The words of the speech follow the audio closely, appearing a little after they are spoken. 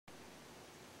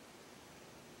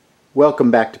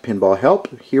Welcome back to Pinball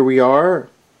Help. Here we are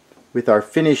with our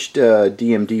finished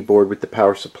DMD board with the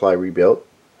power supply rebuilt,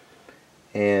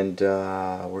 and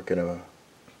we're going to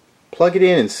plug it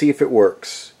in and see if it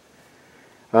works.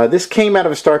 This came out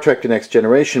of a Star Trek The Next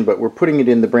Generation, but we're putting it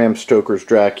in the Bram Stoker's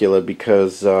Dracula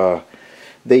because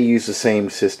they use the same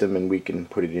system and we can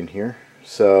put it in here.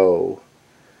 So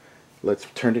let's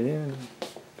turn it in,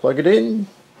 plug it in,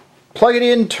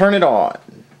 turn it on.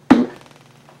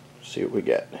 See what we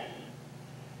get.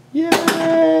 Yay!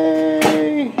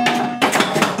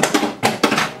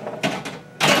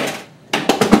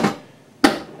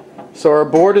 So our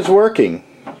board is working.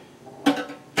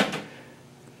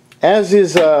 As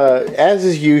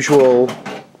is usual,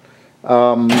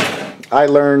 I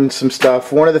learned some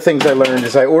stuff. One of the things I learned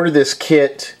is I ordered this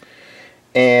kit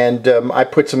and I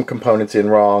put some components in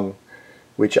wrong,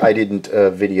 which I didn't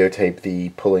videotape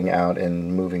the pulling out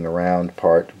and moving around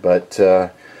part, but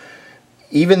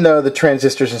even though the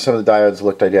transistors and some of the diodes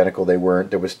looked identical, they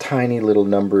weren't. There was tiny little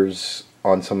numbers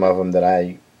on some of them that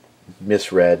I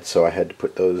misread, so I had to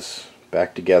put those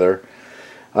back together.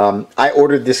 I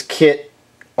ordered this kit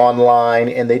online,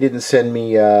 and they didn't send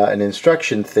me an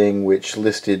instruction thing which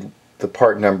listed the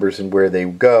part numbers and where they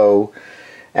go.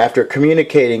 After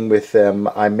communicating with them,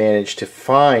 I managed to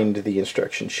find the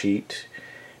instruction sheet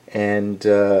and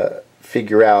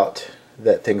figure out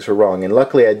that things were wrong, and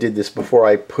luckily I did this before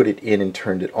I put it in and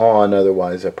turned it on,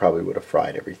 otherwise I probably would have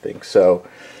fried everything. So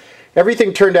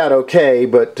everything turned out okay,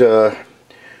 but the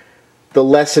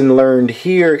lesson learned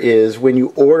here is when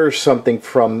you order something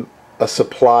from a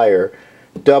supplier,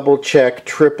 double check,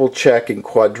 triple check, and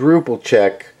quadruple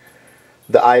check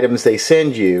the items they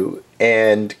send you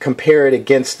and compare it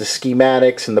against the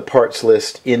schematics and the parts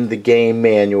list in the game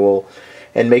manual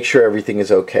and make sure everything is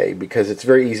okay, because it's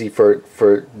very easy for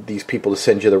these people to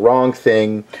send you the wrong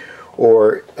thing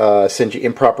or send you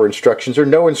improper instructions or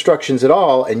no instructions at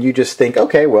all, and you just think,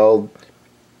 okay, well,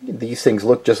 these things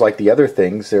look just like the other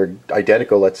things, they're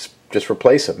identical, let's just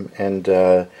replace them, and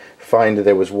find that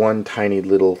there was one tiny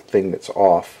little thing that's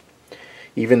off.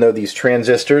 Even though these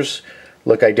transistors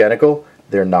look identical,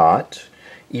 they're not.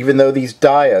 Even though these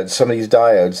diodes, some of these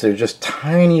diodes, they're just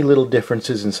tiny little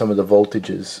differences in some of the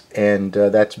voltages, and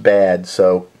that's bad.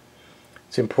 So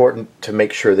it's important to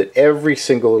make sure that every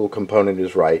single little component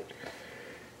is right.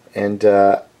 And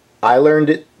I learned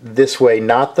it this way,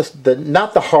 not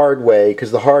the hard way,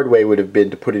 because the hard way would have been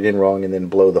to put it in wrong and then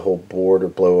blow the whole board or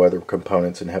blow other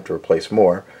components and have to replace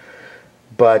more.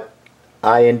 But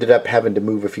I ended up having to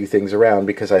move a few things around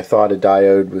because I thought a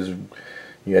diode was a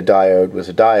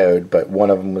diode, but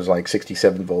one of them was like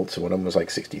 67 volts and one of them was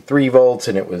like 63 volts,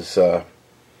 and it was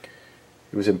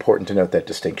important to note that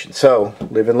distinction. So,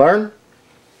 live and learn,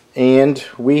 and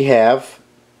we have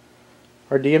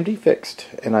our DMD fixed,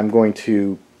 and I'm going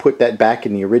to put that back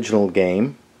in the original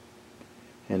game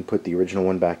and put the original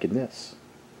one back in this.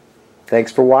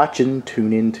 Thanks for watching.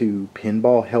 Tune in to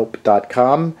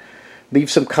pinballhelp.com. Leave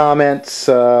some comments,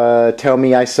 tell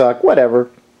me I suck,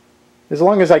 whatever. As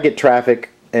long as I get traffic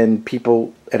and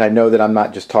people, and I know that I'm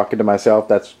not just talking to myself,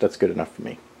 that's good enough for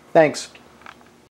me. Thanks.